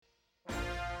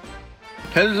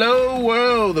Hello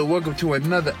world, and welcome to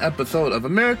another episode of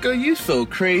America You So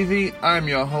Crazy. I'm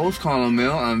your host, Colin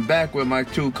Mill. I'm back with my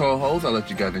two co-hosts. I'll let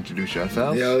you guys introduce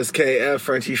yourselves. Yo, it's KF,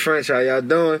 Frenchy French. How y'all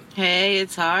doing? Hey,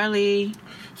 it's Harley.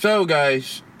 So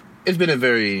guys, it's been a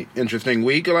very interesting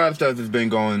week. A lot of stuff has been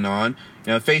going on.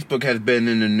 You know, Facebook has been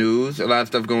in the news. A lot of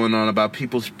stuff going on about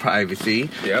people's privacy.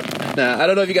 Yep. Now, I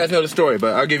don't know if you guys know the story,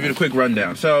 but I'll give you the quick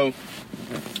rundown. So,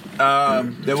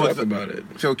 there was about it.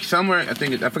 So somewhere, I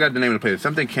forgot the name of the place,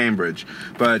 something Cambridge,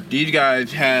 but these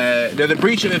guys there's a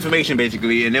breach of information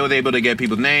basically, and they was able to get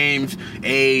people's names,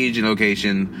 age, and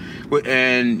location,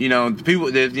 and you know, people,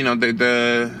 you know,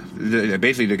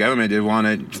 basically the government did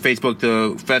wanted Facebook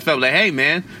to fess up, like, hey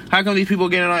man, how come these people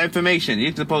getting our information?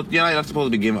 You're not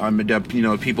supposed to be giving, you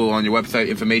know, people on your website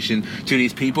information to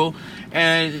these people,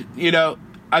 and you know,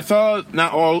 I saw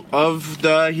not all of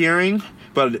the hearing.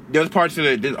 But there's parts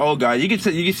of this old guy. You can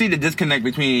see the disconnect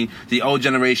between the old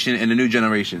generation and the new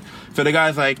generation. So the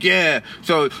guy's like, yeah.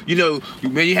 So you know,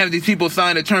 when you have these people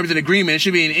sign the terms and agreement, it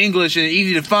should be in English and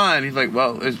easy to find. He's like,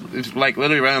 well, it's like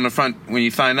literally right on the front when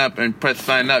you sign up and press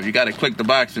sign up. You got to click the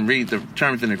box and read the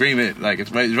terms and agreement. Like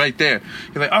it's right there.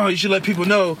 He's like, oh, you should let people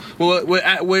know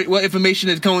what information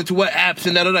is going to what apps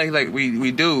and da. He's like,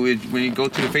 we do. When you go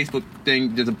to the Facebook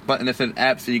thing, there's a button that says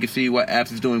apps, so you can see what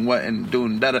apps is doing what and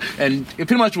doing da. And it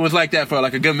pretty much was like that for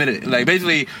like a good minute. Like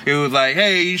basically, it was like,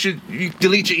 hey, you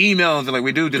delete your emails. And like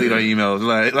we do delete our emails.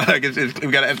 Like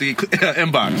we got an empty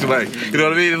inbox. Like you know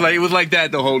what I mean? It's like it was like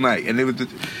that the whole night. And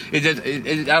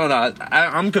I don't know.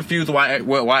 I'm confused why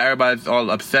everybody's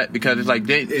all upset because it's like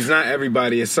it's not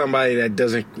everybody. It's somebody that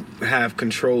doesn't have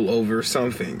control over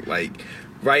something. Like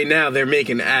right now, they're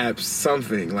making apps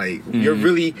something. Like you're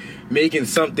really making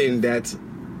something that's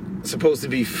supposed to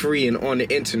be free and on the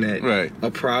internet, right? A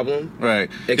problem,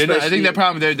 right? I think their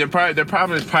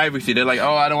problem is privacy. They're like,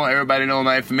 oh, I don't want everybody to know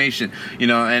my information, you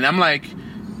know. And I'm like,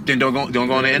 then don't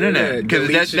go on the internet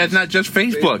because that's not just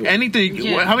Facebook. Anything.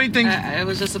 Yeah. How many things? I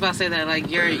was just about to say that,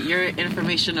 like your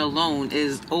information alone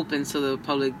is open to the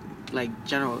public, like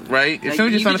general, right? Like, as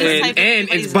soon as and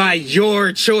it's by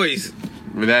your choice.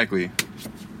 Exactly.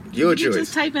 Your choice. You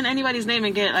just type in anybody's name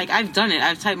and get, like, I've done it.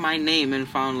 I've typed my name and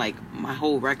found, like, my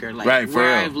whole record. Like, right,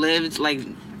 where I've lived, like...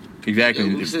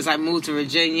 Exactly. Since I moved to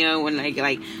Virginia, when,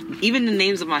 like, even the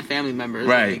names of my family members.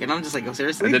 Right. Like, and I'm just like, oh,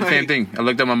 seriously? I did the same thing. I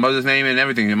looked up my mother's name and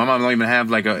everything. My mom don't even have,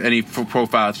 like, any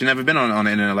profile. She never been on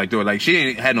the internet, like, do it. Like, she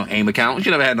ain't had no AIM account. She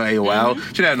never had no AOL.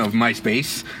 She never had no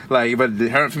MySpace. Like, but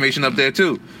her information up there,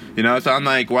 too. You know, so I'm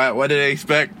like, what do they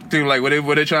expect to, like, what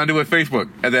they trying to do with Facebook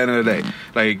at the end of the day?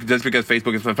 Like, just because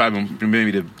Facebook is probably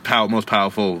maybe the most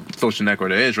powerful social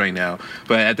network there is right now.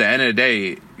 But at the end of the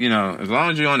day, you know, as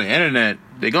long as you're on the internet,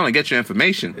 they're going to get your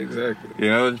information. Exactly.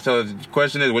 You know, so the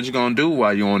question is, what you going to do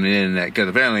while you're on the internet? Because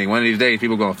apparently one of these days,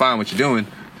 people going to find what you're doing.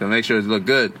 So make sure it look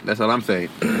good. That's all I'm saying.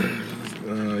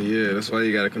 Yeah, that's why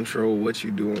you got to control what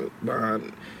you're doing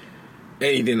behind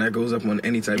anything that goes up on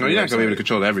any type of you're not going to be able to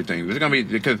control everything. It's going to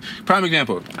be, because, prime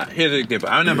example, here's an example.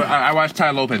 I remember, I watched Ty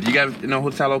Lopez. You guys know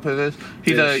who Ty Lopez is?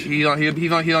 He's on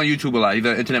YouTube a lot. He's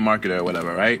an internet marketer or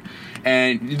whatever, right?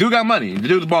 And the dude got money. The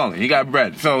dude's balling. He got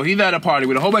bread. So he's at a party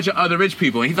with a whole bunch of other rich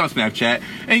people, and he's on Snapchat.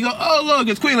 And he goes, oh, look,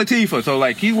 it's Queen Latifah. So,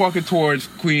 like, he's walking towards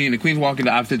Queen. The Queen's walking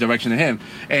the opposite direction to him.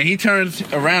 And he turns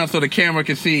around so the camera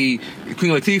can see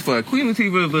Queen Latifah. Queen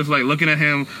Latifah is just, like, looking at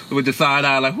him with the side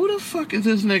eye, like, who the fuck is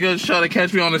this nigga trying to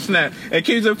catch me on the snap? And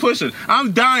keeps it pushing.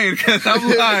 I'm dying because I'm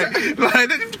like,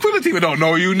 Queen Latifah don't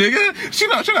know you, nigga. She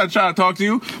not trying to talk to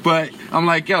you. But I'm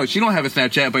like, yo, she don't have a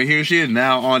Snapchat, but here she is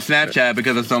now on Snapchat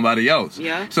because of somebody else.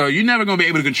 Yeah. So you're never gonna be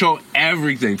able to control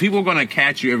everything. People are gonna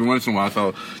catch you every once in a while.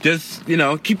 So just, you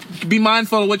know, be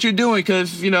mindful of what you're doing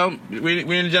because, you know, we're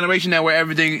in a generation now where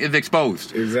everything is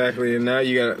exposed. Exactly. And now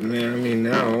you got, man, I mean,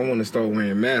 now I want to start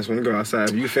wearing masks when I go outside.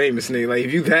 If you famous, nigga, like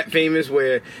if you that famous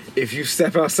where if you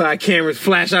step outside, cameras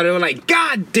flash out, they're like,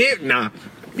 God damn, nah.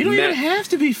 You don't even have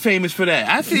to be famous for that.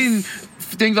 I've seen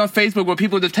things on Facebook where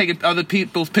people just taking other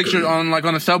people's pictures on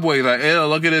a subway, like, ew,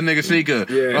 look at this nigga sneaker.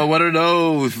 Yeah. Oh, what are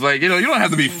those? Like, you know, you don't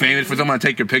have to be famous for someone to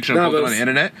take your picture and post it on the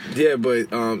internet. Yeah, but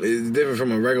it's different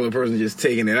from a regular person just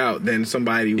taking it out than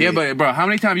somebody. Yeah, but bro, how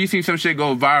many times you seen some shit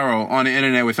go viral on the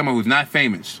internet with someone who's not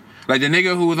famous? Like the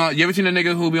nigga who was on. You ever seen the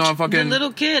nigga who be on fucking the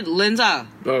little kid, Linza?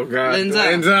 Oh God,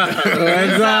 Linza. Linza.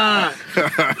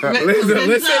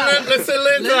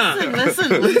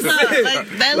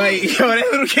 Like yo, that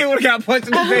little kid would have got punched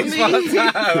in the face all the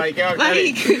time. Like yo,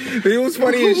 he was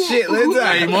funny as shit. Linza.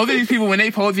 Like, most of these people when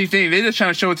they post these things, they just trying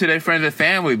to show it to their friends and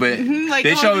family, but like,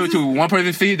 they show it to one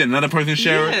person see, then another person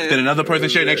share it, then another person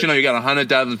share it. Next you know, you got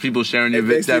 100,000 people sharing that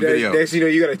video. Next you know,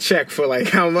 you got to check for like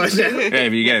how much. Yeah,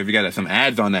 if you got some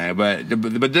ads on that. but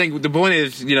the point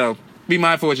is, be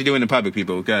mindful what you're doing in public,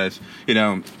 people, because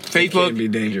Facebook, can be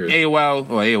dangerous.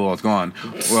 AOL's gone.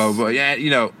 Well, but yeah,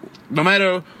 no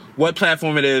matter what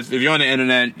platform it is, if you're on the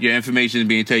internet, your information is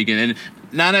being taken, and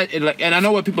and I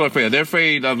know what people are afraid of. They're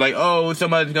afraid of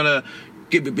somebody's gonna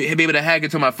be able to hack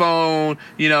into my phone,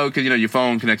 because your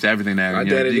phone connects to everything now.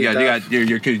 Identity You got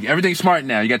your everything's smart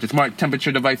now. You got the smart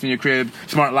temperature device in your crib,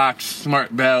 smart locks,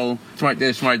 smart bell, smart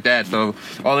this, smart that. So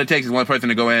all it takes is one person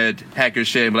to go ahead, hack your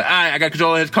shit, and be like, I got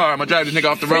control of his car. I'm gonna drive this nigga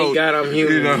off the road. Thank God I'm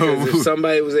human. Because if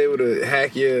somebody was able to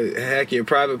hack your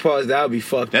private parts, that would be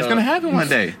fucked up. That's gonna happen one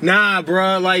day. Nah,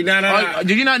 bro. Nah.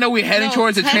 Did you not know we're heading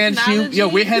towards a transhuman? Yo,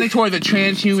 we're heading towards a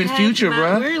transhuman future,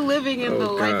 bro. We're living in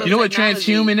the life of You know what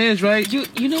technology. transhuman is, right?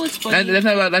 You know what's funny? That's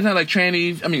not like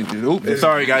trannies. I mean,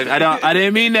 sorry guys, I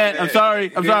didn't mean that. I'm sorry.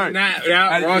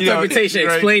 Wrong interpretation.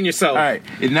 Right. Explain yourself. All right,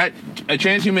 it's not a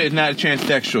transhuman. Is not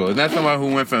transsexual. It's not someone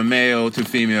who went from male to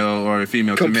female or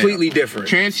female to male. Completely different.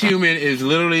 Transhuman is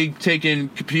literally taking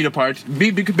computer parts,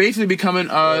 basically becoming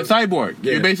a cyborg.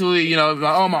 Yeah. You're basically, my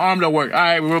arm don't work. All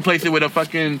right, we'll replace it with a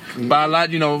fucking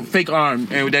fake arm,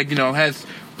 and that has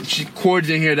cords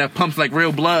in here that pumps like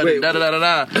real blood. Wait, and da da da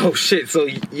da da. Oh shit! So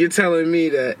you're telling me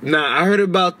that? Nah, I heard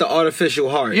about the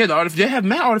artificial heart. Yeah, they have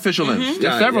mad artificial limbs.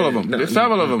 There's several of them. There's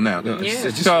several of them now.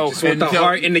 Yeah. Just want the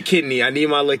heart and the kidney. I need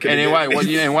my liquor. And then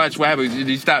watch what happens.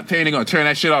 You stop paying, they're gonna turn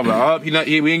that shit off. Like, we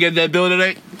didn't get that bill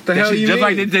today. The hell you just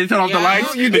mean? like they turn off the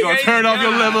lights, they're gonna turn off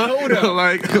your liver. Hold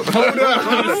up. Hold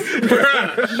up.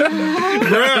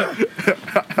 Bruh.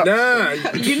 Nah.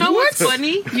 You know what's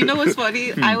funny?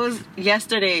 I was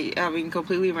yesterday,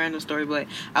 completely random story, but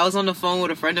I was on the phone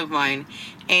with a friend of mine,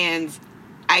 and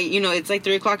it's like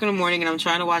 3 o'clock in the morning, and I'm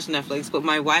trying to watch Netflix, but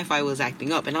my Wi-Fi was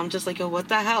acting up, and I'm just like, yo, what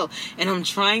the hell? And I'm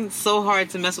trying so hard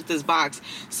to mess with this box.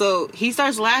 So he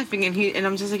starts laughing, and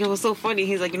I'm just like, it was so funny.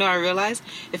 He's like, I realized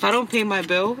if I don't pay my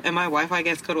bill and my Wi-Fi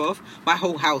gets cut off, my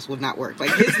whole house would not work.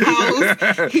 Like his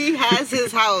house, he has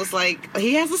his house, like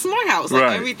he has a smart house.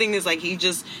 Like everything is like he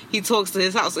talks to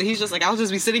his house. So he's just like, I'll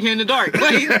just be sitting here in the dark,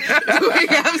 like doing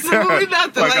absolutely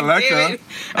nothing. Like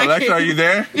Alexa, are you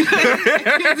there?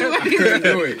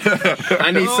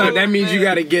 I need some. That means you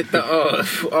gotta get the.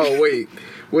 Wait,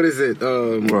 what is it?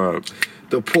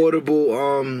 The portable.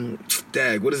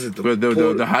 What is it?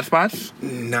 The hotspots?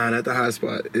 Nah, not the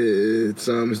hotspot.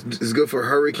 It's good for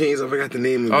hurricanes. I forgot the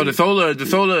name of it. The solar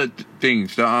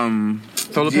things. The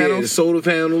solar panels. The solar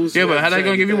panels. Yeah, but how they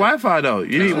gonna give you Wi-Fi though?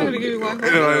 You need.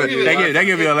 They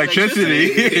give you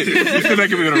electricity. You still not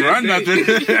gonna run nothing.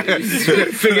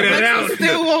 Figure that out.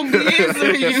 Still won't be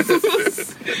answering you.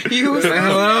 You was like,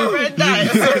 hello. Red dot.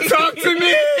 Talk to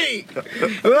me.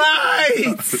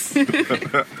 Lights.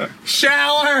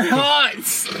 Shower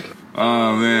hearts.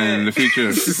 Oh man, the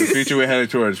future we're headed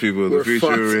towards, people. We're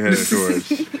headed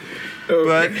towards. Okay.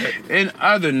 But in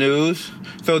other news,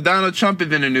 so Donald Trump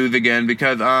is in the news again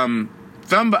because I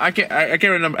can't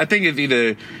remember. I think it's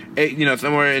either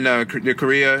somewhere in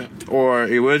Korea or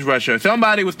it was Russia.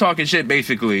 Somebody was talking shit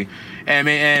basically,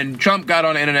 and Trump got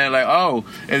on the internet like, oh,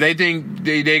 if they think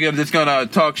they're just gonna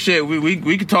talk shit,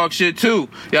 we can talk shit too.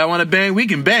 Y'all want to bang? We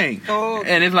can bang. Oh.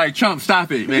 And it's like, Trump,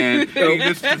 stop it, man.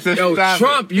 Yo,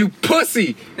 Trump, you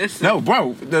pussy. No,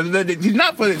 bro, he's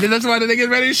not for it. That's why they get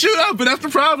ready to shoot up, but that's the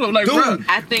problem. Like, dude, bro,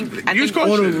 I think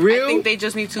they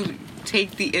just need to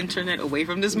take the internet away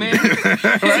from this man.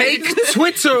 Take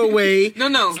Twitter away.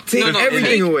 No. Take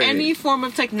everything away. Any form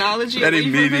of technology. Any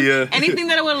media. Anything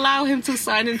that would allow him to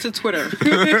sign into Twitter.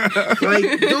 Dude,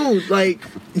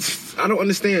 I don't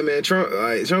understand, man. Trump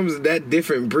is that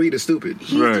different breed of stupid.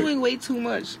 He's doing way too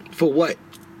much. For what?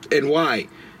 And why?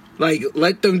 Like,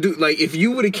 let them do. Like, if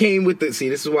you would have came with the. See,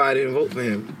 this is why I didn't vote for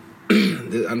him.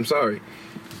 I'm sorry.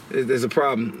 There's a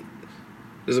problem.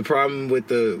 There's a problem with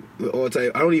the all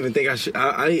type. I don't even think I should.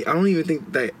 I don't even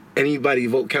think that anybody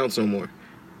vote counts no more.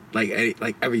 Like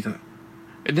every time.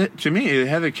 To me, it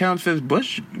has a count says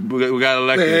Bush we got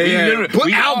elected. Yeah.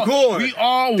 Al Gore. We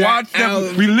all watched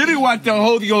them. We literally watched the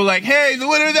whole thing go like, hey, the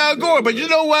winner is Al Gore. But you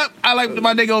know what? I like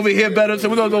my nigga over here better, so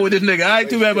we're going to go with this nigga. I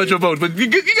ain't too bad about your votes. But you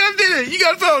guys did it. You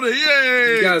guys voted.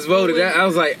 Yay. You guys voted. I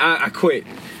was like, I quit.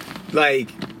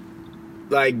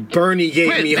 Like Bernie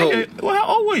gave me hope. Well,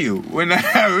 how old were you when we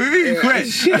quit?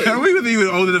 We wasn't even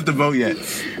old enough to vote yet.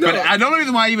 No. But I don't know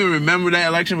reason why I even remember that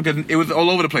election because it was all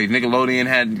over the place. Nickelodeon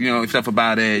had stuff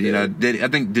about it. Yeah.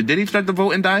 Did he start the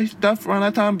vote and die stuff around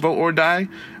that time? Vote or die?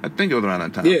 I think it was around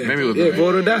that time. Yeah, maybe it was.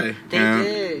 Vote or die. They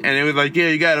did. And it was like, yeah,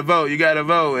 you gotta vote.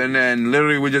 And then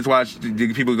literally we just watched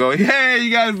the people go, hey,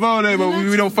 you guys voted, but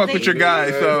we don't fuck with your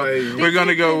guy, so we're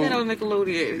gonna go. That on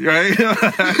Nickelodeon. Right?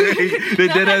 They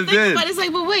did as did. But it's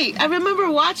like, but wait, I remember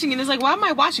watching, and it's like, why am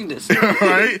I watching this?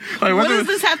 Right? Like, what does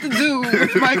this have to do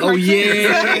with my cartoon? Oh,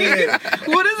 yeah. Like,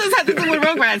 what does this have to do with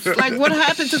Rugrats? Like, what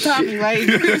happened to Tommy? Like,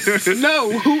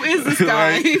 no, who is this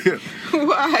guy?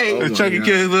 Why? Did Chucky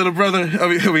kill his little brother? I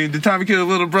mean, did Tommy kill his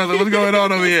little brother? What's going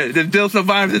on over here? Did Dill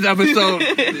survive this episode?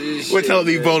 We're telling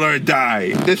me Voldar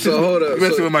died. This is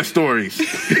messing with my stories.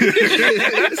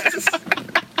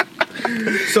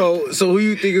 So who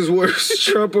you think is worse,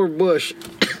 Trump or Bush?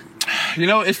 You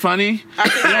know, it's funny.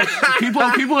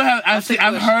 People have.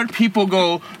 I've heard people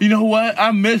go, you know what?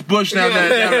 I miss Bush now.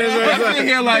 I'm sitting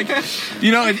here like,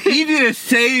 you know, it's easy to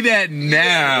say that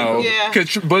now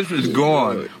because Bush is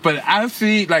gone. But I've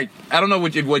seen, like, I don't know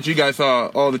what you guys saw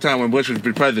all the time when Bush was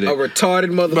president. A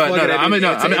retarded motherfucker. But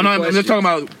I'm just talking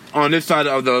about on this side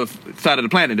of the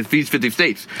planet, these 50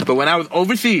 states. But when I was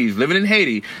overseas, living in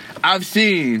Haiti, I've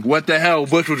seen what the hell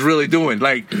Bush was really doing.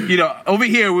 Like, you know, over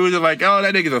here we were just like, oh,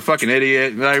 that nigga's a fucking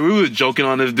idiot. Like, we were joking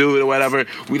on this dude or whatever.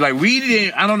 We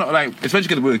didn't, I don't know, like, especially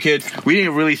because we were kids, we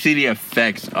didn't really see the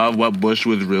effects of what Bush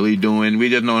was really doing. We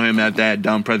just know him as that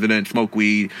dumb president, smoke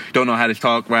weed, don't know how to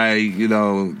talk right, you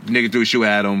know, nigga threw a shoe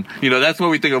at him. You know, that's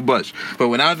what we think of Bush. But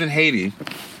when I was in Haiti,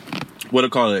 what to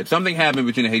call it? Something happened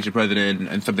between the Haitian president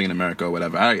and something in America or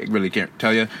whatever. I really can't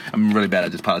tell you. I'm really bad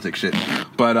at this politics shit.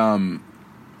 But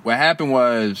what happened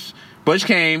was Bush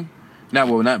came. Not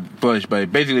Bush,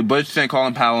 but basically Bush sent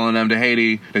Colin Powell and them to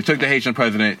Haiti. They took the Haitian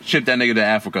president, shipped that nigga to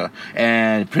Africa,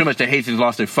 and pretty much the Haitians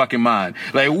lost their fucking mind.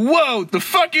 Like, whoa, the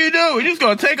fuck you do? You just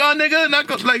gonna take our nigga? You're not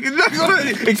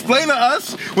gonna explain to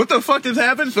us what the fuck just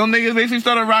happened? Some niggas basically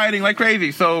started rioting like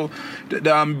crazy. So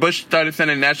Bush started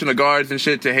sending National Guards and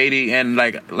shit to Haiti, and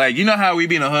like you know how we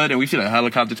be in the hood and we see like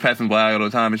helicopters passing by all the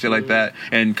time and shit like that,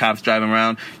 and cops driving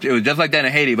around. It was just like that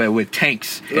in Haiti, but with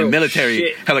tanks and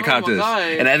military helicopters.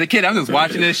 And as a kid, I'm just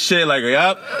watching this shit like,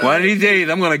 yup, one of these days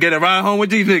I'm gonna get a ride home with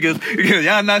these niggas because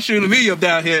y'all not shooting me up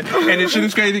down here. And this shit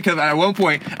is crazy because at one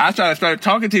point I started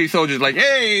talking to these soldiers like,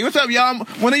 hey, what's up, y'all?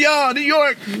 One of y'all, New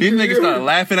York. These niggas started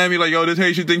laughing at me like, yo, this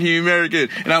Haitian think he American.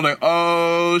 And I'm like,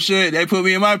 oh shit, they put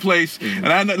me in my place. And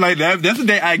I like that's the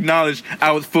day I acknowledged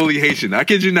I was fully Haitian. I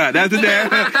kid you not. That's the day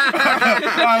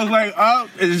I was like, oh,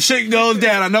 and shake those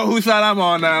down. I know whose side I'm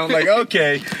on now. I'm like,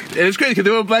 okay. And it's crazy because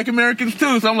there were black Americans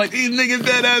too. So I'm like, these niggas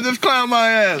dead ass just clown my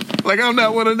ass. Like, I'm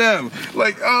not one of them.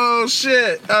 Like, oh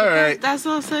shit. All right. That's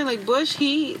what I'm saying. Like, Bush,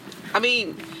 he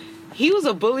was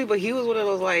a bully, but he was one of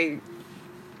those, like,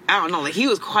 I don't know, like, he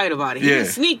was quiet about it. He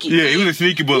was sneaky. Yeah, he was a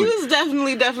sneaky bully. He was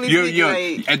definitely sneaky.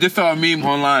 Like, I just saw a meme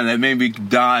online that made me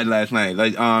die last night.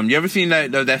 Like, you ever seen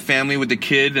that family with the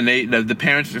kids and the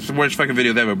parents? It's the worst fucking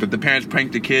videos ever. But the parents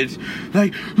pranked the kids,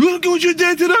 like, look at what you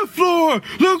did to that floor.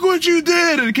 Look what you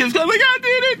did. And the kids go, like, I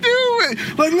didn't do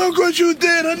it. Like, look what you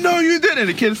did. I know you did. And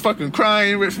the kids fucking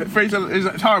crying. It's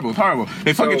horrible. It's horrible.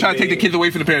 They fucking tried to take the kids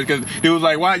away from the parents because it was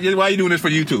like, why are you doing this for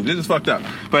YouTube? This is fucked up.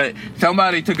 But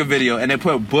somebody took a video and they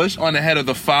put Bush on the head of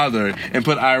the father and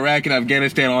put Iraq and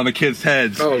Afghanistan on the kids'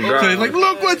 heads. Oh, God. So it's like,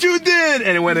 look what you did.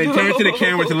 And when they turned to the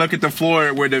camera to look at the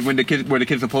floor where the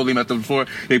kids supposedly messed up the floor,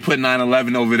 they put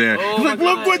 9/11 over there. It's like,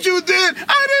 look what you did.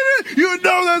 I didn't. You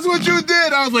know that's what you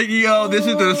did. I was like, yo, this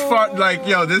is the smart. Like,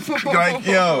 yo, this like,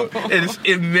 yo, it's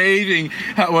amazing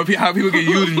how people can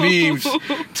use memes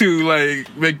to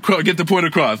like get the point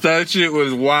across. That shit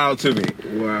was wild to me.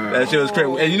 Wow. That shit was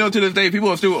crazy. And you know, to this day, people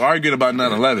are still arguing about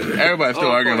 9/11. Everybody's still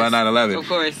arguing about 9/11. Of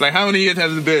course. Like, how many years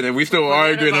has it been? And we still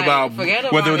arguing about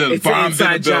whether the bombs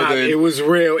in the building. It was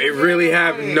real. It really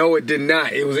happened. No, it did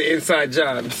not. It was an inside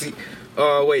job. See,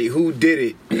 wait, who did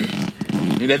it?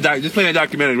 Just play a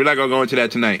documentary. We're not gonna go into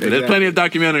that tonight. Exactly. There's plenty of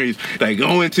documentaries that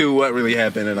go into what really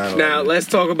happened. Now let's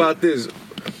talk about this.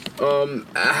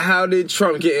 How did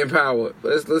Trump get in power?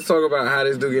 Let's talk about how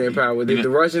this dude get in power. Did the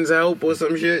Russians help or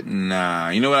some shit? Nah.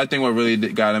 You know what I think? What really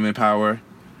got him in power?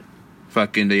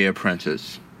 Fucking The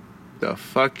Apprentice. The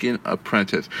fucking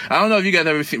Apprentice. I don't know if you guys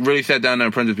ever really sat down The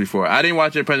Apprentice before. I didn't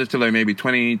watch The Apprentice till like maybe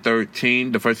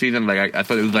 2013, the first season. Like I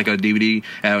thought it was like a DVD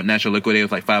at National Liquidate. It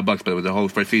was like $5, but it was the whole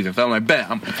first season. So I'm like, bet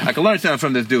I can learn something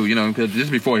from this dude, you know, because this is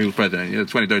before he was president. You know,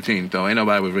 2013. So ain't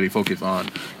nobody was really focused on,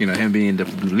 you know, him being the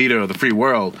leader of the free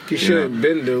world. He should have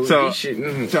been, dude. So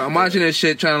I'm watching this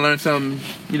shit, trying to learn some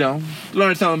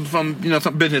from, you know,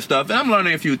 some business stuff. And I'm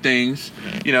learning a few things,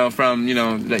 you know, from, you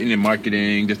know,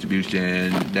 marketing,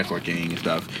 distribution, networking and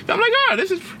stuff. So I'm like, oh,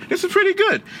 this is pretty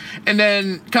good. And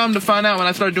then come to find out when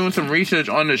I started doing some research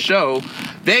on the show,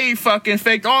 they fucking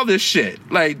faked all this shit.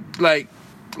 Like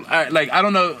I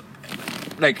don't know.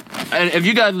 like, if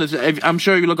you guys listen, I'm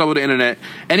sure you look over the internet,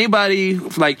 anybody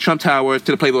like Trump Towers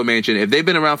to the Playboy Mansion, if they've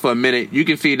been around for a minute, you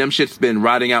can see them shit's been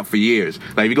rotting out for years.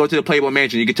 Like, if you go to the Playboy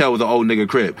Mansion, you can tell it was an old nigga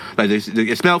crib. Like,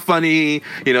 it smelled funny,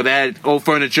 you know, they had old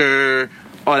furniture,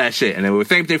 all that shit. And it was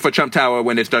the same thing for Trump Tower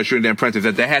when they started shooting their Apprentice,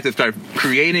 that they had to start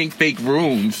creating fake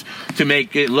rooms to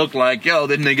make it look like, yo,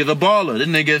 this nigga's a baller. This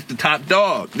nigga's the top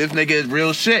dog. This nigga is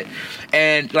real shit.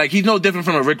 And, like, he's no different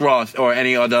from a Rick Ross or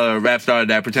any other rap star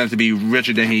that pretends to be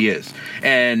richer than he is.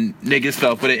 And niggas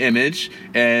fell for the image,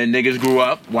 and niggas grew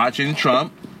up watching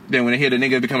Trump. Then when they hear the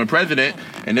nigga becoming president,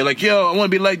 and they're like, yo, I want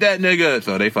to be like that nigga.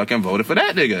 So they fucking voted for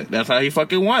that nigga. That's how he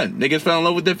fucking won. Niggas fell in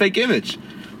love with their fake image.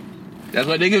 That's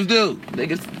what niggas do.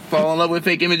 Niggas fall in love with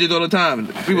fake images all the time.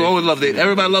 People always love it.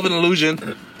 Everybody love an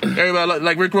illusion. Everybody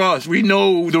like Rick Ross. We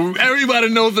know everybody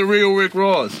knows the real Rick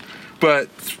Ross, but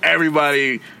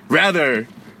everybody rather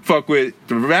fuck with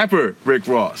the rapper Rick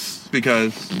Ross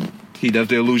because he does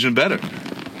the illusion better.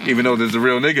 Even though there's a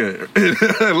real nigga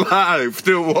live,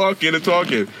 still walking and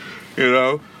talking. You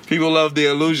know, people love the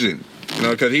illusion. You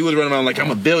know, because he was running around like,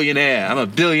 I'm a billionaire,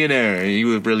 and he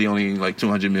was really only like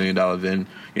 $200 million in.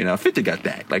 You know, 50 got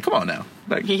that. Like, come on now.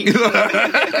 Like, who do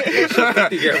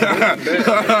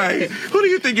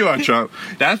you think you are, Trump?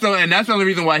 That's the only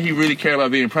reason why he really cared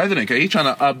about being president, because he's trying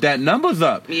to up that numbers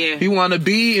up. Yeah. He want to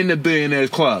be in the billionaires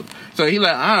club. So he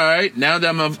like, all right, now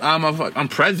that I'm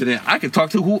president, I can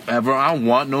talk to whoever I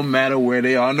want, no matter where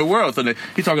they are in the world. So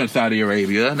he's talking to Saudi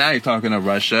Arabia. Now he's talking to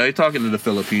Russia. He's talking to the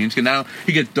Philippines. Because now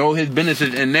he can throw his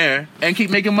businesses in there and keep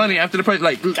making money after the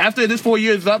president. Like, after this 4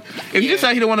 years up, if he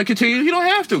decides he don't want to continue, he don't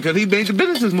have to, because he made the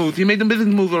businesses moves. He made the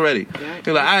business moves already. Yeah. He's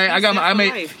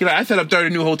like, I set up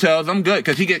 30 new hotels. I'm good,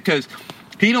 because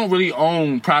he don't really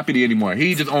own property anymore.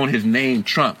 He just owns his name,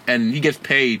 Trump, and he gets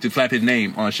paid to slap his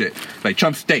name on shit. Like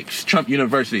Trump Steaks, Trump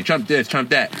University, Trump this, Trump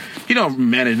that. He don't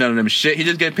manage none of them shit. He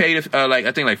just get paid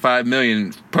I think $5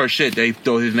 million per shit. They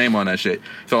throw his name on that shit.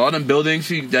 So all them buildings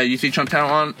that you see Trump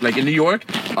Tower on, like in New York,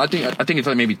 I think it's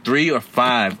like maybe 3 or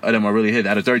 5 of them are really his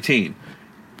out of 13.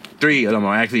 3 of them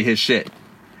are actually his shit.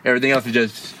 Everything else is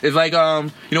just, it's like, you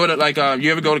know what, like,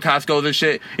 you ever go to Costco and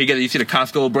shit, you see the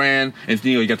Costco brand, and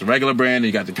you got the regular brand, and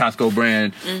you got the Costco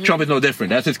brand. Mm-hmm. Trump is no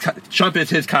different. Trump is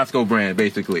his Costco brand,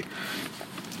 basically.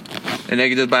 And they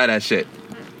can just buy that shit.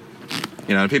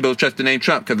 You know, people trust the name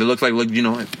Trump because it looks like, you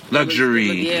know,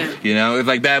 luxury. Yeah. You know, it's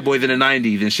like Bad Boys in the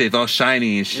 90s and shit. It's all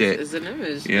shiny and shit. It's an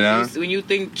image. You know? When you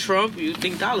think Trump, you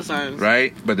think dollar signs.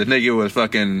 Right? But the nigga was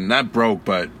fucking, not broke,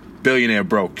 but billionaire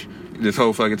broke. This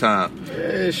whole fucking time.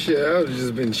 Yeah, shit. I've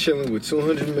just been chilling with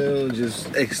 $200 million,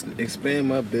 just expand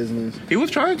my business. He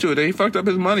was trying to. Then he fucked up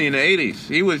his money in the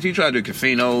 80s. He tried to do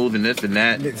casinos and this and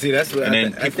that. See, that's what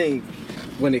I think.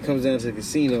 When it comes down to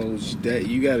casinos, that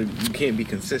you can't be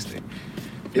consistent.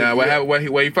 Now, what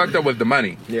he fucked up was the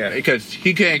money. Yeah. Because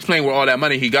he can't explain where all that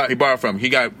money he borrowed from. He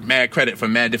got mad credit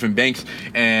from mad different banks,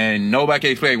 and nobody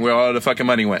can explain where all the fucking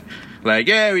money went. Like,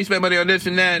 yeah, we spent money on this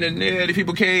and that, and yeah, the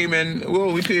people came, and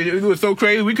whoa, it was so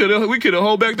crazy, we could have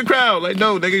hold back the crowd. Like,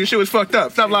 no, nigga, your shit was fucked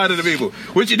up. Stop lying to the people.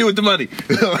 What you do with the money?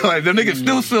 Like, them niggas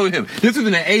still sue him. This was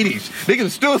in the 80s. They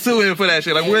can still sue him for that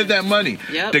shit. Like, where's that money?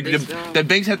 Yep, the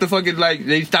banks have to fucking, like,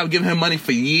 they stopped giving him money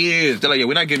for years. They're like, yeah,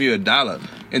 we're not giving you $1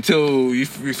 until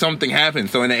something happens.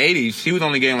 So in the 80s, he was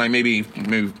only getting like maybe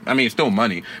I mean, it's still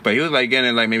money, but he was like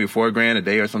getting like maybe $4,000 a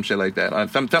day or some shit like that.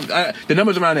 The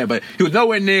numbers around there, but he was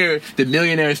nowhere near the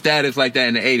millionaire status like that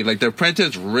in the 80s. Like, The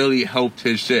Apprentice really helped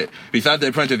his shit. Besides The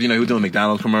Apprentice, you know, he was doing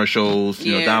McDonald's commercials,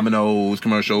 you know, Domino's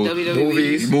commercials,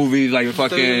 movies like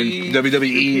fucking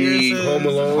WWE, Home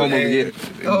Alone. Yeah.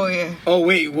 Oh yeah. Oh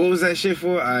wait, what was that shit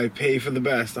for? I Pay for the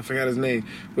Best. I forgot his name.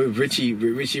 With Richie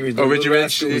Rich. Oh, Richie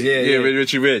Rich. Yeah.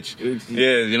 Richie Rich.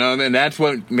 Yeah, you know, and that's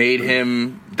what made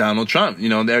him Donald Trump. You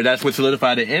know, that's what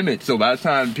solidified the image. So by the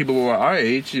time people were our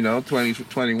age, you know, 20,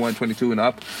 21, 22 and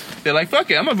up, they're like,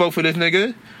 fuck it, I'm gonna vote for this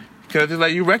nigga. Because it's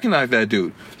like, you recognize that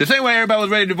dude. The same way everybody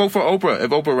was ready to vote for Oprah if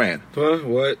Oprah ran.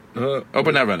 What?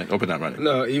 Oprah not running.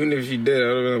 No, even if she did, I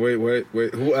don't know. Wait.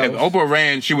 Who else? If Oprah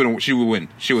ran, she would win. She would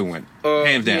win.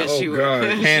 Hands down. Oh, God.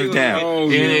 Hands down. Oh,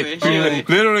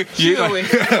 Literally.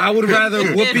 I would rather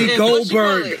Whoopi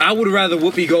Goldberg. I would rather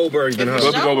Whoopi Goldberg than her.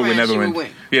 Whoopi Goldberg would never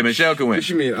win. Yeah, Michelle can win. What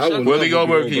you mean? Whoopi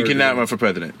Goldberg, you cannot run for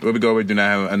president. Whoopi Goldberg do not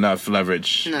have enough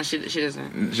leverage. No, she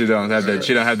doesn't. She don't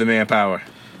have the manpower.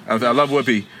 I love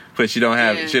Whoopi, but she don't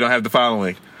have the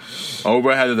following.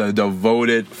 Oprah has a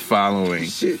devoted following.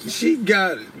 She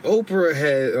got Oprah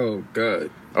had. Oh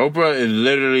God. Oprah is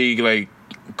literally like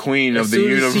queen of the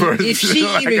universe. If she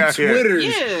even Twitters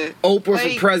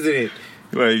Oprah for president.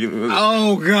 Like,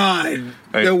 oh God,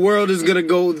 the world is gonna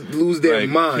go lose their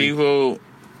mind. People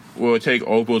will take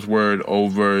Oprah's word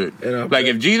over. Like,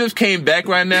 if Jesus came back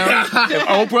right now, if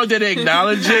Oprah didn't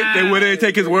acknowledge it, they wouldn't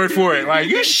take his word for it. Like,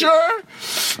 you sure?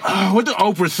 What did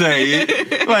Oprah say?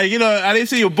 Like, I didn't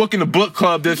see your book in the book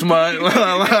club this month.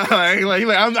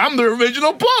 I'm the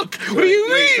original book. What do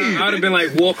you mean? I would have been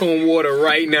like, walk on water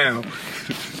right now.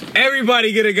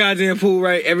 Everybody get a goddamn pool,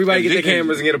 right? Everybody get their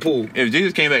cameras and get a pool. If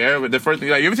Jesus came back, the first thing,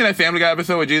 like, you ever seen that Family Guy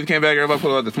episode where Jesus came back, everybody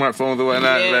pulled out the smartphones or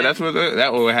whatnot? Yeah. Like,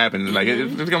 that will happen. Like,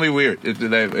 it's gonna be weird.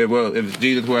 If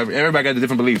Jesus, whoever, everybody got a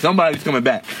different belief. Somebody's coming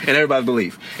back, and everybody's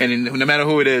belief. And no matter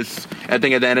who it is, I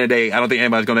think at the end of the day, I don't think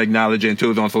anybody's gonna acknowledge it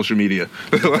until it's on social media.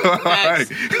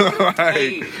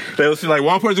 They'll see, like,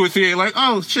 one person would see it, like,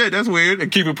 oh shit, that's weird, and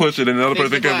keep it pushing, and another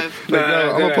person can,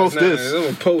 I'm gonna post this. I'm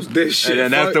gonna post this shit. And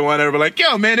then that's the one everybody like,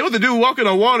 yo, man, there was a dude walking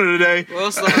on water today.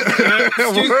 Well, so, Yo,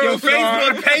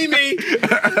 Facebook, pay me.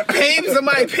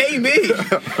 Somebody pay me.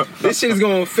 This shit is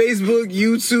going on Facebook,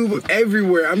 YouTube,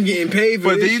 everywhere. I'm getting paid for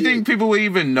But this do you shit. think people will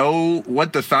even know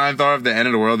what the signs are of the end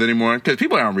of the world anymore? Because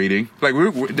people aren't reading. Like,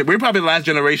 we're probably the last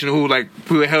generation who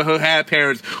had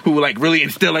parents who like really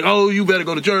instill, like, oh, you better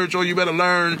go to church or you better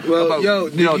learn. Well, about,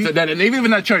 that, and even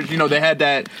in that church, they had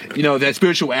that, that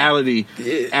spirituality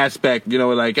aspect.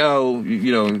 Like, oh,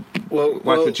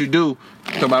 watch what you do.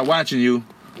 Somebody watching you.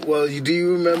 Well, do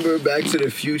you remember Back to the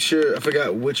Future? I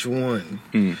forgot which one.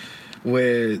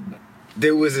 Where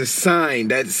there was a sign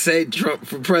that said Trump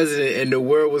for president and the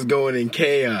world was going in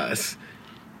chaos.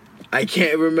 I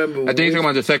can't remember. I think you're talking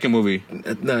about the second movie.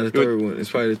 No, the third one. It's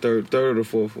probably the third or the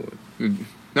fourth one.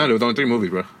 No, there was only 3 movies,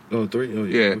 bro. Oh, 3? Oh,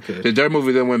 Yeah. Okay. The third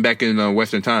movie then went back in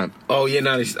Western time. Oh, yeah,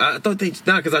 no, I thought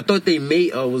because I thought they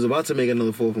was about to make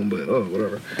another 4th one, but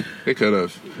whatever. They could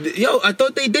have. Yo, I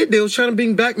thought they did. They was trying to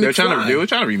bring back McFly. They were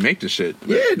trying to remake the shit.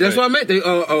 Yeah, that's what I meant. They,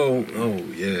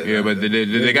 Yeah, yeah. but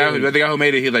the guy who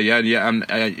made it, he's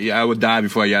like, I would die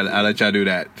before I let y'all do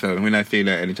that. So we're not seeing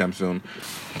that anytime soon.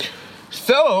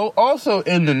 So, also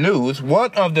in the news,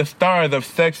 one of the stars of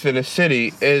Sex and the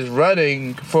City is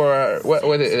running for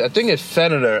I think it's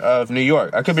Senator of New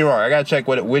York. I could be wrong. I gotta check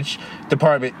which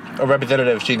department or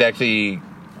representative she's actually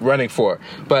running for.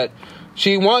 But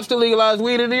she wants to legalize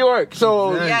weed in New York.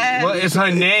 So, yes. What is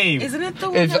her name? Isn't it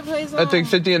the one that plays I think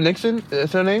Cynthia Nixon.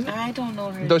 Is her name? I don't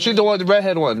know her. No, she's the one, the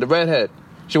redhead one, the redhead.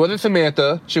 She wasn't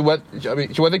Samantha. She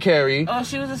wasn't Carrie. Oh,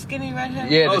 she was a skinny redhead?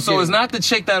 Yeah. So it's not the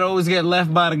chick that always get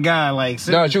left by the guy, like...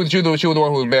 No, she was the one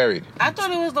who was married. I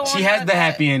thought it was the one She had the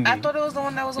happy ending. I thought it was the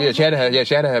one that was Yeah, she had a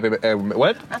happy...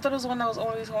 what? I thought it was the one that was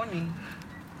always horny.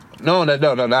 No, not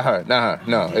her. No, it's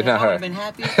not I would her. have been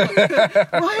happy.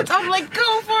 What? I'm like,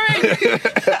 go for it.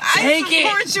 I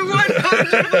support you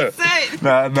 100%.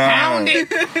 Nah. Pound it.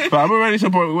 But I'm already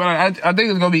supporting. Well, I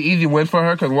think it's gonna be easy win for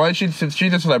her because one, she's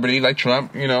a celebrity like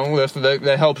Trump.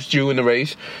 That helps you in the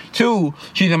race. 2,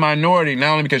 she's a minority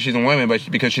not only because she's a woman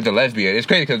but because she's a lesbian. It's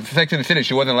crazy because Sex and the City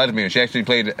she wasn't a lesbian. She actually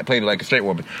played it like a straight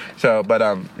woman. So, but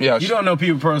You don't know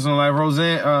people personal like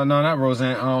Roseanne. No, not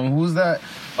Roseanne. Who's that?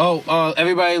 Oh,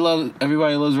 everybody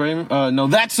loves Raven. No,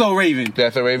 That's So Raven.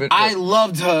 That's a Raven. I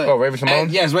loved her. Oh, Raven Simone?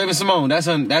 Yes, Raven Simone. That's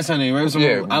her name. Raven Simone.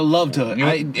 Yeah. I loved her.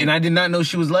 I did not know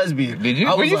she was lesbian. Did you?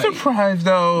 I Were you surprised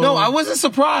though? No, I wasn't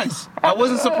surprised. But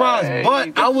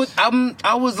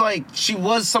I was like, she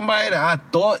was somebody that I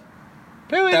thought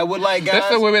really? that would like guys. That's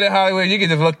the women in Hollywood. You can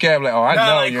just look at them like, oh, I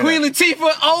know like you're Queen not.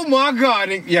 Latifah. Oh my God!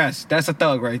 Yes, that's a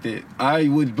thug right there. I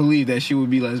would believe that she would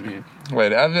be lesbian.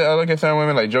 Wait, I look at some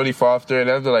women like Jodie Foster, and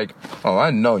they're like, "Oh,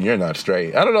 I know you're not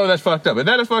straight." I don't know if that's fucked up. Is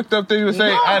that a fucked up thing to say?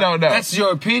 No, I don't know. That's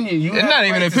your opinion. It's not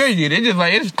even an opinion. It's just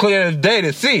like it's clear as day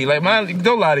to see. Like,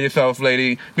 don't lie to yourself,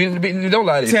 lady. Don't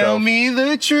lie to yourself. Tell me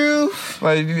the truth.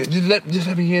 Like, just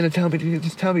let me hear and tell me.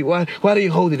 Just tell me why do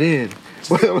you hold it in?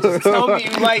 Tell me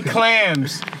you like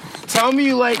clams. Tell me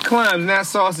you like clams, not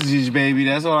sausages, baby.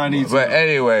 That's all I need to know. But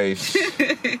anyways,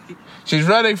 she's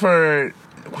running for.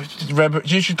 She's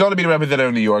going to be the representative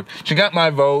of New York. She got my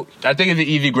vote. I think it's an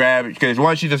easy grab because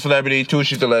 1, she's a celebrity. 2,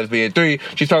 she's a lesbian. 3,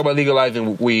 she's talking about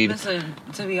legalizing weed. Listen,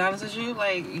 to be honest with you,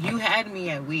 like, you had me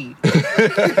at weed.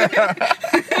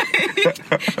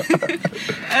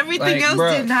 Everything else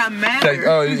did not matter. Like,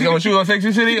 oh, she was on Sex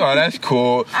and the City? Oh, that's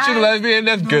cool. She's a lesbian.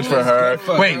 That's good for her.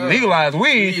 Wait, legalize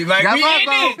weed? Like, She got we my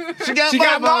in vote. it. She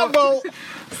got my vote.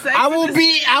 I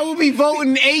will be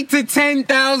voting 8 to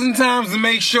 10,000 times to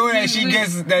make sure that she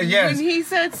gets that. Yes. When he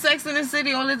said Sex in the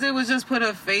City, all it did was just put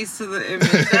a face to the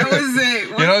image. That was it.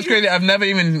 You know what's crazy? I've never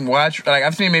even watched. Like,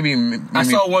 I've seen maybe. I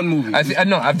saw one movie. I've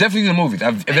definitely seen the movies.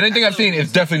 If anything I've seen,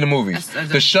 it's definitely the movies.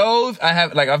 The shows I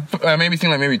have, like, I've maybe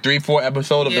seen like maybe 3-4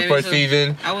 episodes of the first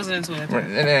season. I wasn't into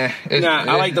it.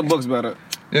 I like the books better.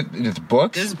 It's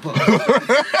books? This book.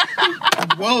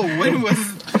 Whoa, when was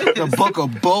The book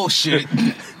of bullshit.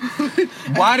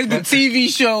 Why did the TV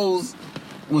shows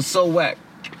was so whack?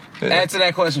 Answer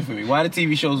that question for me. Why the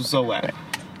TV shows were so whack?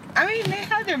 I mean, they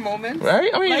had their moments,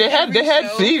 right? I mean, like they had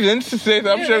show. seasons to say.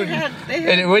 I'm sure. They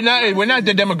had And we're not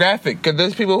the demographic because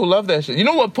there's people who love that shit. You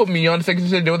know what put me on the second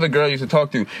season? There was a girl I used to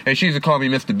talk to, and she used to call me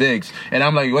Mr. Biggs, and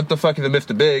I'm like, what the fuck is a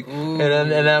Mr. Big?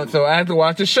 So I had to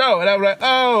watch the show, and I was like,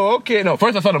 oh, okay. No,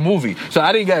 first I saw the movie, so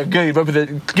I didn't get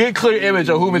a good clear image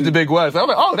of who Mr. Big was. So I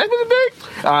was like, oh, that's Mr.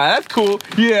 Big. All right, that's cool.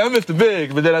 Yeah, I'm Mr.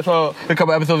 Big. But then I saw a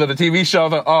couple episodes of the TV show. I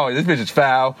was like, oh, this bitch is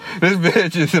foul. This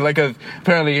bitch is like,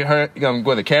 apparently her,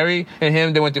 was it Carrie and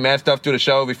him? They went through mad stuff through the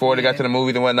show before they got to the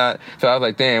movies and whatnot. So I was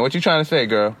like, damn, what you trying to say,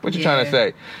 girl? What you trying to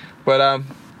say? But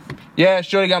yeah,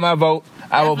 Shorty got my vote.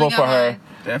 I will vote for her.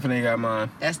 Definitely got mine.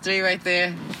 That's 3 right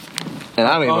there. And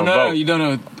I don't even vote. No, you don't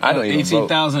know. I don't even vote.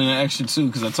 18,000 and extra too,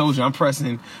 because I told you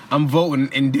I'm voting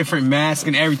in different masks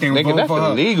and everything. Nigga, that's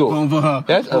illegal. Voting for her.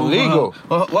 That's illegal.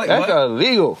 That's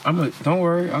illegal. Don't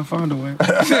worry, I'll find a way.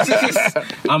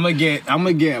 I'm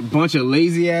gonna get a bunch of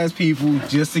lazy ass people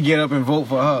just to get up and vote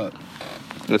for her.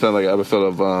 That sounds like an episode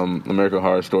of American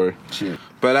Horror Story. Shit.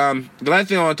 But the last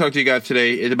thing I want to talk to you guys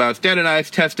today is about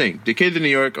standardized testing. The kids in New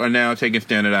York are now taking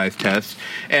standardized tests,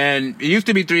 and it used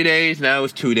to be 3 days, now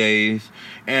it's 2 days,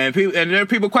 and there are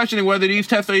people questioning whether these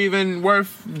tests are even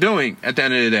worth doing at the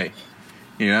end of the day.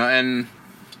 You know, and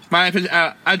I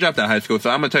dropped out of high school, so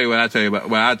I'm gonna tell you what I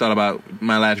thought about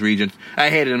my last Regents. I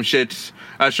hated them shits.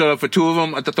 I showed up for 2 of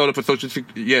them. I thought up for social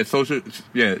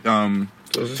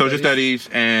studies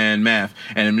and math,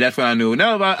 and that's when I knew.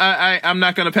 No, I'm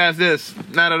not gonna pass this,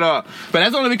 not at all. But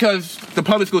that's only because the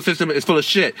public school system is full of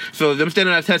shit. So them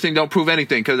standardized testing don't prove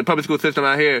anything because the public school system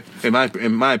out here, in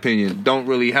my opinion, don't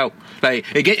really help. Like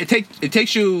it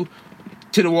takes you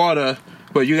to the water,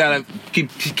 but you gotta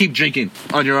keep drinking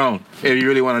on your own if you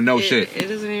really want to know shit. It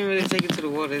doesn't even really take you to the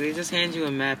water. They just hand you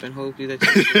a map and hope you that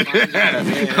you can find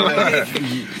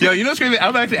it. Yo, you know what's crazy?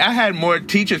 I had more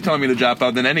teachers telling me to drop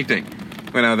out than anything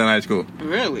when I was in high school.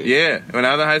 Really? Yeah. When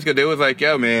I was in high school, they was like,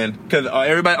 yo, man, because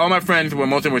all my friends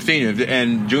most of them were seniors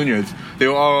and juniors. They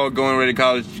were all going ready to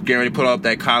college, getting ready to put up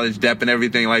that college debt and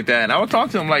everything like that. And I would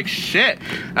talk to them like, shit,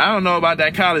 I don't know about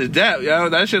that college debt, yo.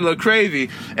 That shit look crazy.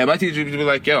 And my teacher would be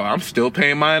like, yo, I'm still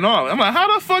paying mine off. I'm like,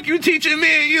 how the fuck you teaching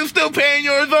me and you still paying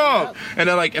yours off? And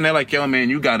they're like, yo, man,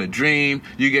 you got a dream,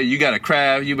 you got a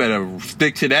craft, you better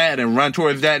stick to that and run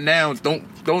towards that now.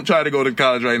 Don't try to go to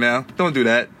college right now. Don't do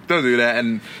that.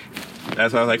 And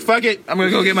that's why I was like, fuck it. I'm going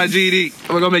to go get my GED. I'm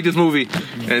going to go make this movie.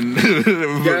 And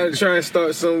you gotta try and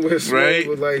start somewhere small. Right?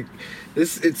 But like,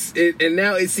 and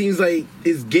now it seems like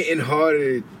it's getting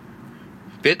harder.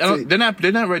 They don't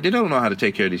know how to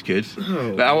take care of these kids.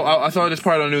 Oh. I saw this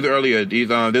part on the news earlier.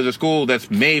 There's a school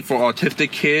that's made for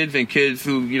autistic kids and kids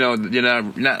who, they're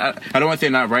not. I don't want to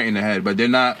say not right in the head, but they're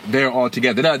not there all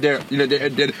together.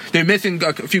 They're missing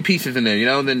a few pieces in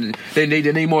there. Then they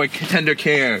need more tender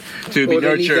care to be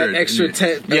nurtured. Need that extra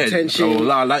attention.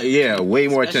 Way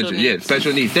more attention. Yeah,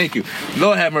 special needs. Thank you.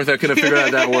 Lord have mercy, I couldn't figure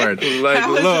out that word.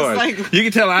 Like Lord, you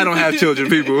can tell I don't have children,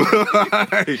 people.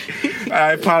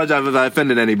 I apologize if I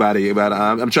offended anybody about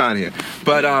I'm trying here,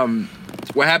 but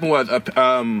what happened was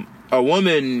a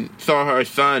woman saw her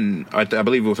son, I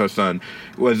believe it was her son,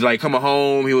 was like coming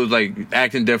home. He was like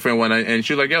acting different and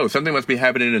she was like, yo, something must be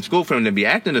happening in school for him to be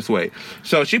acting this way.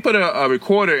 So she put a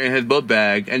recorder in his book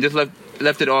bag and just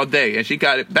left it all day, and she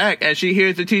got it back and she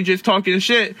hears the teachers talking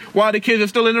shit while the kids are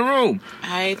still in the room.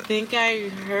 I think I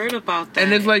heard about that.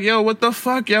 And it's like, yo, what the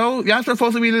fuck, yo? Y'all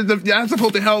supposed to be y'all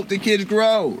supposed to help the kids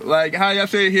grow. Like, how y'all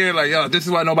sit here like, yo, this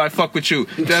is why nobody fuck with you.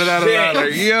 Like, yo.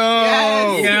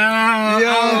 Yes.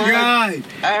 Oh God.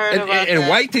 I heard about that. And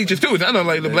white teachers too. It's not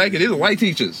like the black kids, these are white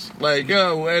teachers. Like,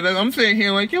 yo, and I'm sitting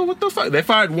here like, yo, what the fuck? They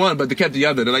fired one, but they kept the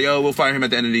other. They're like, yo, we'll fire him at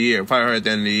the end of the year. Fire her at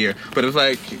the end of the year. But it's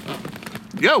like,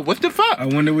 yo, what the fuck? I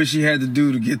wonder what she had to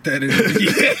do to get that in.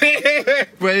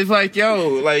 But it's like, yo,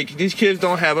 like, these kids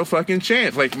don't have a fucking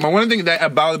chance. Like, one of the things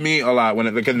that bothered me a lot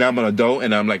because now I'm an adult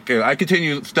and I'm like, I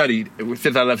continue to study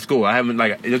since I left school. I haven't,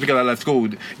 like, just because I left school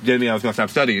didn't mean I was going to stop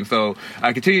studying. So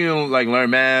I continue to, like, learn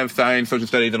math, science, social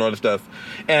studies, and all this stuff.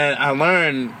 And I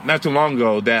learned not too long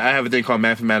ago that I have a thing called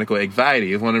mathematical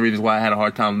anxiety. It's one of the reasons why I had a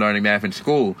hard time learning math in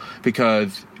school,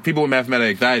 because people with mathematical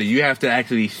anxiety, you have to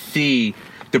actually see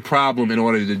the problem in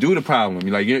order to do the problem.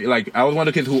 Like I was one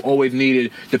of the kids who always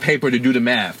needed the paper to do the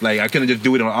math. Like I couldn't just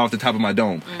do it off the top of my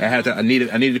dome. I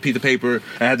needed a piece of paper.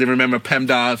 I had to remember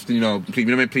PEMDAS.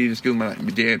 Please excuse my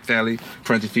dear Sally.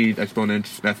 Parentheses,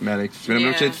 exponents, mathematics.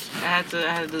 Remember them shits? I had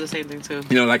to do the same thing too.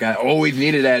 Like I always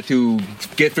needed that to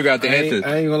figure out the answers.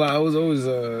 I ain't gonna lie, I was always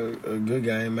a good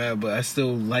guy in math, but I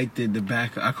still liked it. The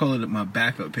back, I call it my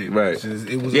backup paper. Right.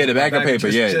 It was the backup paper.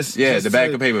 The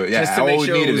backup paper. Yeah, just to I make always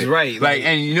sure needed it was right. Like,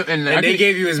 and they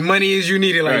gave you as money as you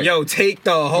needed. Like, right. yo, take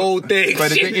the whole thing. But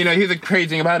the thing, here's the crazy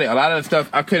thing about it. A lot of the stuff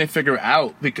I couldn't figure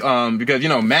out because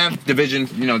math division,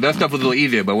 that stuff was a little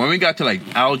easier. But when we got to like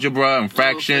algebra and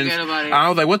fractions, I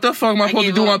was like, what the fuck am I supposed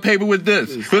to do on paper with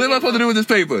this? What am I supposed to do with this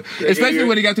paper? Especially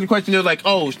when it got to the question, they're like,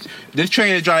 oh, this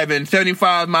train is driving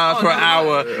 75 miles per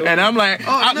hour, and I'm like,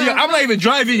 I'm not even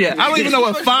driving yet. I don't even know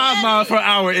what 5 miles per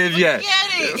hour is yet.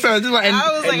 So it's just like,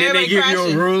 and then they give you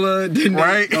a ruler,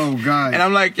 right? Oh god! And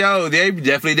I'm like, yo, they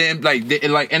definitely didn't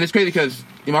and it's crazy because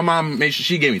my mom made sure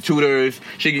she gave me tutors.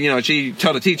 She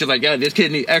told the teachers like, yeah, this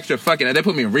kid needs extra fucking. And they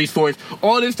put me in resource.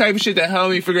 All this type of shit that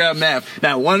helped me figure out math.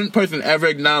 Not one person ever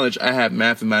acknowledged I have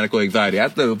mathematical anxiety. I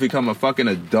had to become a fucking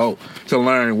adult to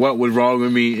learn what was wrong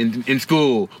with me in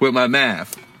school with my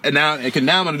math. And now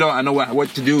I'm an adult, I know what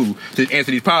to do to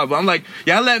answer these problems. But I'm like,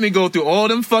 y'all let me go through all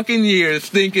them fucking years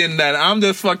thinking that I'm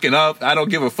just fucking up. I don't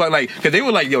give a fuck. Like, cause they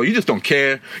were like, yo, you just don't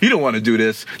care. You don't want to do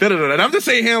this. And I'm just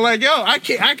sitting here like, yo, I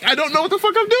can't. I don't know what the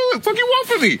fuck I'm doing. Fuck you want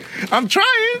from me? I'm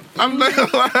trying. I'm like,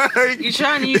 you're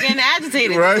trying. You're getting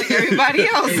agitated, right? Like everybody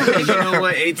else. You know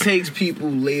what? It takes people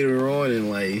later on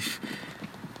in life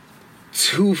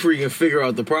to freaking figure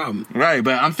out the problem. Right,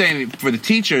 but I'm saying for the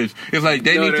teachers, it's like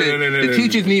the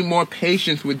teachers need more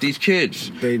patience with these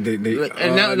kids. It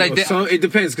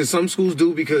depends, because some schools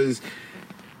do,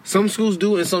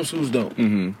 and some schools don't.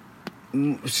 Mm-hmm.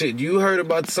 Shit, you heard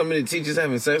about some of the teachers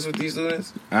having sex with these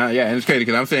students? Yeah, and it's crazy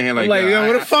because I'm sitting here like, yo,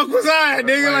 where the fuck was I,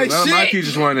 nigga? Like, shit. My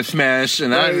teachers wanted to smash,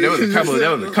 and there was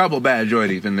a couple bad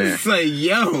joities in there. It's like,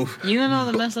 yo, you know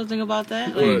the messed up thing about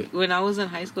that? Like, when I was in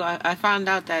high school, I found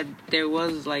out that there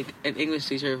was like an English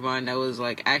teacher of mine that was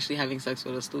like actually having sex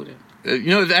with a student.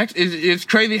 It's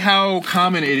crazy how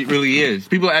common it really is.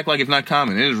 People act like it's not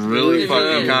common. It is really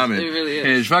fucking common. It really is.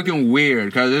 And it's fucking weird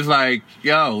because it's like,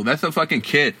 yo, that's a fucking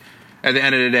kid. At the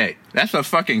end of the day, that's a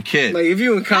fucking kid. Like, if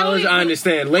you in college, I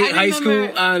understand. Late high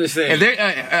school, I understand.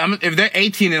 If they're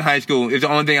 18 in high school, it's the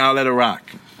only thing I'll let it rock.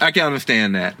 I can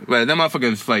understand that. But them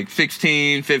motherfuckers like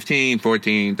 16, 15,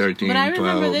 14, 13, 12.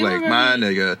 Like, my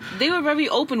nigga. They were very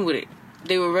open with it.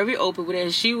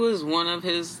 And she was one of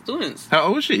his students. How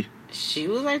old was she? She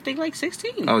was, I think, like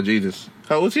 16. Oh, Jesus.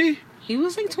 How old was he? He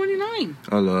was like 29.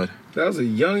 Oh, Lord. That was a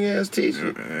young ass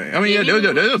teacher. I mean,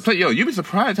 you'd be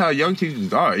surprised how young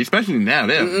teachers are, especially now.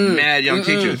 They're mad young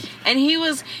teachers. And he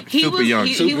was super young.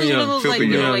 He was one of those super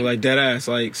young. Like dead ass,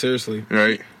 like seriously.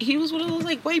 Right. He was one of those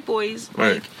like white boys,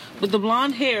 right, like with the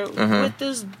blonde hair, with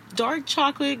this dark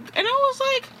chocolate, and I was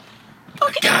like,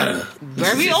 okay,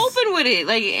 very open with it.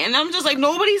 Like, and I'm just like,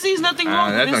 nobody sees nothing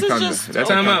wrong. This is just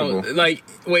time out. Like,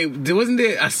 wait, wasn't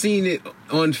there? I seen it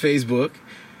on Facebook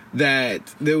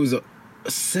that there was a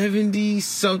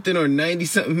 70-something or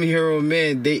 90-something-year-old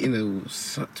man dating a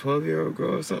 12-year-old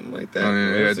girl or something like that. Oh,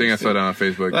 yeah, I think I saw that on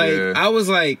Facebook. Like, yeah. I was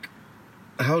like,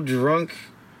 how drunk?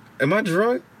 Am I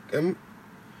drunk? How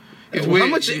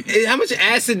much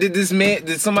acid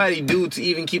did somebody do to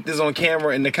even keep this on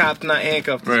camera and the cops not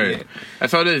handcuffed this man? I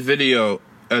saw this video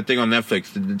thing on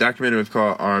Netflix. The documentary was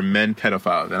called Are Men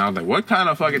Pedophiles? And I was like, what kind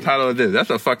of fucking title is this? That's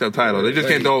a fucked up title. They just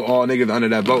can't throw all niggas under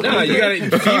that boat. No, you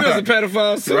gotta, females are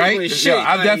pedophiles, so right? Shit,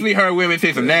 I've definitely heard women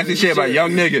say some nasty shit about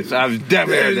young niggas. I've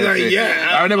definitely heard that shit.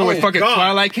 Yeah, I remember when fucking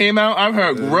Twilight came out, I've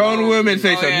heard grown women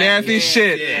say some nasty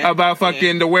shit about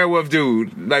fucking the werewolf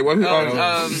dude. Like, what?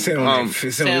 Sarah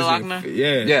Lochner?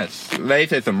 Yeah. Yes. They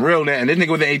said some real nasty, and this nigga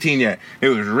wasn't 18 yet. It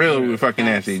was real fucking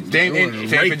nasty. Same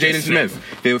for Jaden Smith.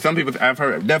 There was some people, I've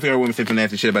definitely heard women say some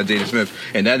nasty shit about Jaden Smith,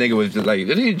 and that nigga was just like,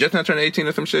 didn't he just not turn 18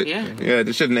 or some shit? Yeah,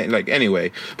 this shit, like,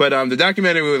 anyway. But the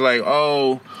documentary was like,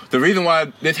 oh, the reason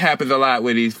why this happens a lot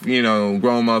with these, grown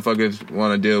motherfuckers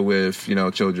want to deal with,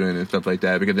 children and stuff like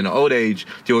that, because in the old age,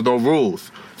 there was no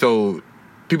rules. So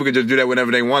people could just do that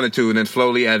whenever they wanted to, and then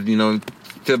slowly as,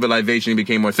 civilization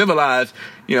became more civilized,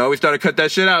 we started to cut that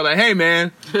shit out. Like, hey,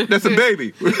 man, that's a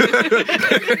baby.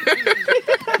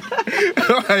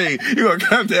 Hey, you gonna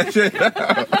cut that shit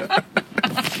out.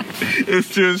 It's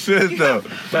true shit though.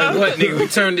 Like what, nigga? We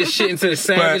turned this shit into the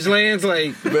savage lands?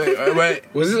 Like, but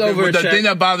was this over a the track? thing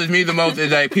that bothers me the most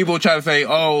is like people try to say,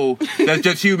 "Oh, that's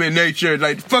just human nature."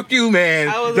 Like, fuck you, man.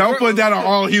 Don't put that on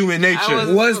all human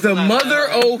nature. Was the mother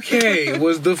okay?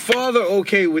 Was the father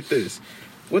okay with this?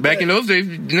 Back in those days,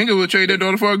 nigga would trade their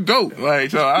daughter for a goat. Like,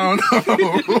 so I don't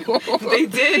know. They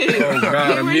did. Oh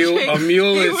god, a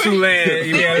mule and two land.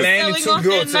 You mean a land and two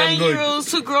goats? Selling off their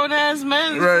 9-year-olds to grown ass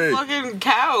men, Right. fucking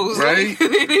cows. Right?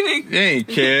 They ain't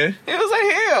care. It was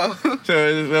like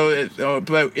hell.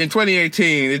 But in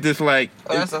 2018, it's just like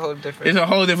That's a whole different. it's a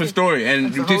whole different story, and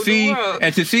It's a whole new world.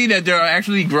 to see that there are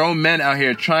actually grown men out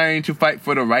here trying to fight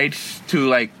for the rights to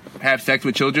like have sex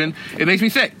with children, it makes me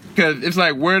sick because it's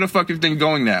like, where the fuck is things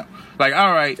going now? Like,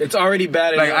 all right, It's already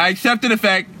bad like enough. I accepted the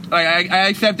fact, like I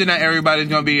accepted that everybody's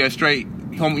gonna be a straight,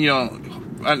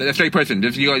 a straight person.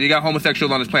 You got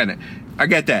homosexuals on this planet. I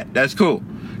get that. That's cool.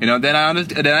 Then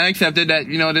I accepted that,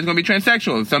 there's gonna be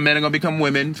transsexuals. Some men are gonna become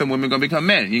women, some women are gonna become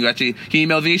men. You got your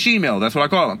he-males and your she-males. That's what I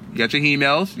call them. You got your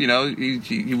he-males,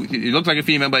 it looks like a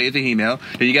female, but it's a he-male.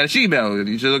 Then you got a she-male.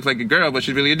 She looks like a girl, but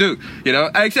she's really a dude.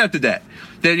 I accepted that.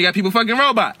 Then you got people fucking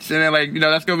robots. And then,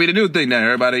 that's gonna be the new thing now.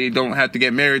 Everybody don't have to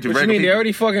get married to What you regular mean? people. They're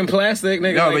already fucking plastic,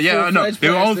 nigga. No, like but yeah, no. They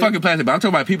were all plastic. fucking plastic, but I'm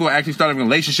talking about people actually starting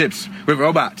relationships with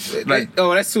robots. Like,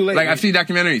 oh, that's too late. I've seen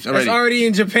documentaries already. That's already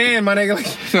in Japan, my nigga. Like,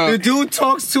 So- the dude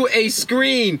talks to a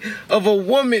screen of a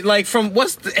woman, like from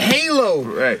Halo.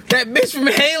 Right. That bitch from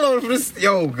Halo.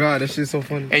 Yo, god, that shit's so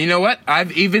funny. And you know what?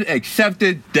 I've even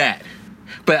accepted that.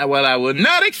 But what I would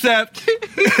not accept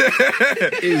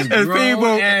Is as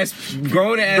grown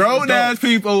ass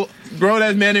people, grown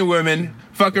ass men and women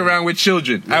fuck around with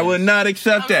children. I would not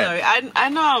accept that. Sorry, I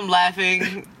know I'm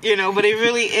laughing, but it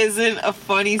really isn't a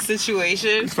funny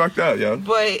situation. It's fucked up, yo.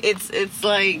 But it's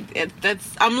like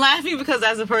I'm laughing because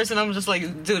as a person I'm just like,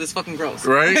 dude, it's fucking gross.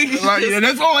 Right? It's Like, just-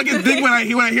 that's all I can think when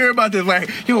I hear about this. Like,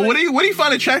 what do you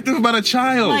find attractive about a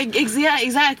child? like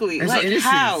exactly. It's Like innocence,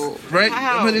 how? right?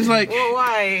 How? But it's like- well,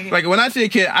 why? Like, when I see a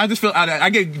kid, I just feel, I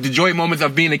get the joy moments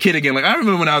of being a kid again. Like, I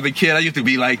remember when I was a kid, I used to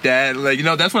be like that. Like,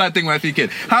 that's what I think when I see a kid.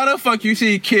 How the fuck you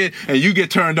see a kid and you get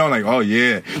turned on like, oh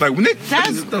yeah. Like, when That's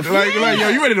like, yo,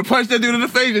 you ready to punch that dude in the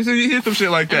face as soon as you hear some shit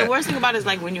like And that. the worst thing about it is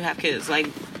like when you have kids. Like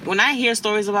when I hear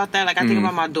stories about that, like I think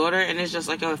about my daughter, and it's just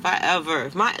like, yo,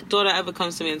 if my daughter ever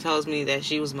comes to me and tells me that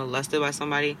she was molested by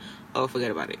somebody, oh,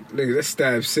 forget about it. Nigga, that's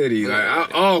Stab City. Like,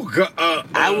 god.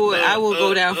 I will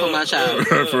go down for my child.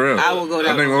 For real. I will go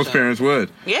down. I think for my most child. parents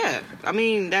would. Yeah, I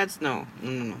mean that's no.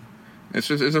 It's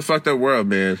a fucked up world,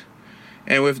 man.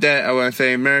 And with that, I want to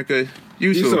say, America,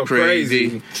 you so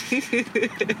crazy.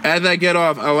 As I get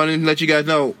off, I want to let you guys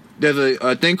know there's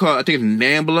a thing called, I think it's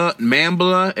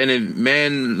Mambla, and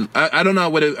it I don't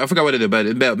know I forgot what it is, but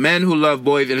it's about men who love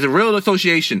boys, and it's a real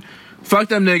association. Fuck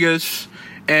them niggas,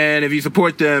 and if you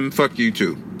support them, fuck you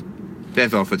too.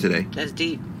 That's all for today. That's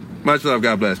deep. Much love,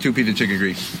 God bless. 2 pieces of chicken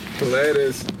grease.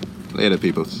 Later. Later,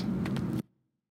 peoples.